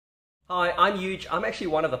Hi, I'm Eugene. I'm actually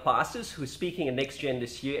one of the pastors who's speaking at NextGen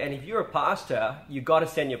this year. And if you're a pastor, you've got to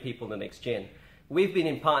send your people to NextGen. We've been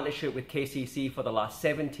in partnership with KCC for the last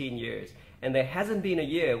 17 years. And there hasn't been a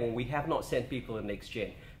year when we have not sent people to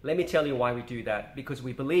NextGen. Let me tell you why we do that. Because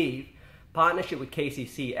we believe partnership with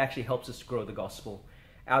KCC actually helps us to grow the gospel.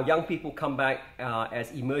 Our young people come back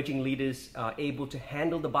as emerging leaders, able to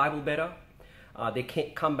handle the Bible better. They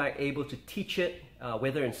come back able to teach it,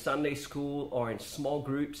 whether in Sunday school or in small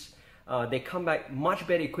groups. They come back much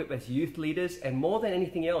better equipped as youth leaders, and more than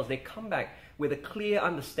anything else, they come back with a clear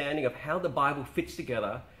understanding of how the Bible fits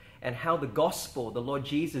together and how the gospel, the Lord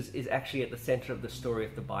Jesus, is actually at the center of the story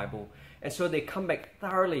of the Bible. And so they come back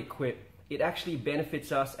thoroughly equipped. It actually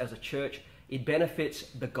benefits us as a church. It benefits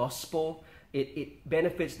the gospel. It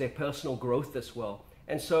benefits their personal growth as well.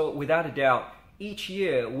 And so without a doubt, each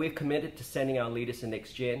year we're committed to sending our leaders to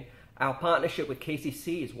NextGen. Our partnership with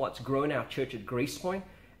KCC is what's grown our church at GracePoint.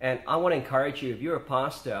 And I want to encourage you, if you're a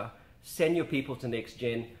pastor, send your people to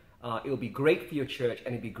NextGen. It'll be great for your church,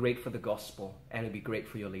 and it'll be great for the gospel, and it'll be great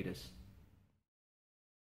for your leaders.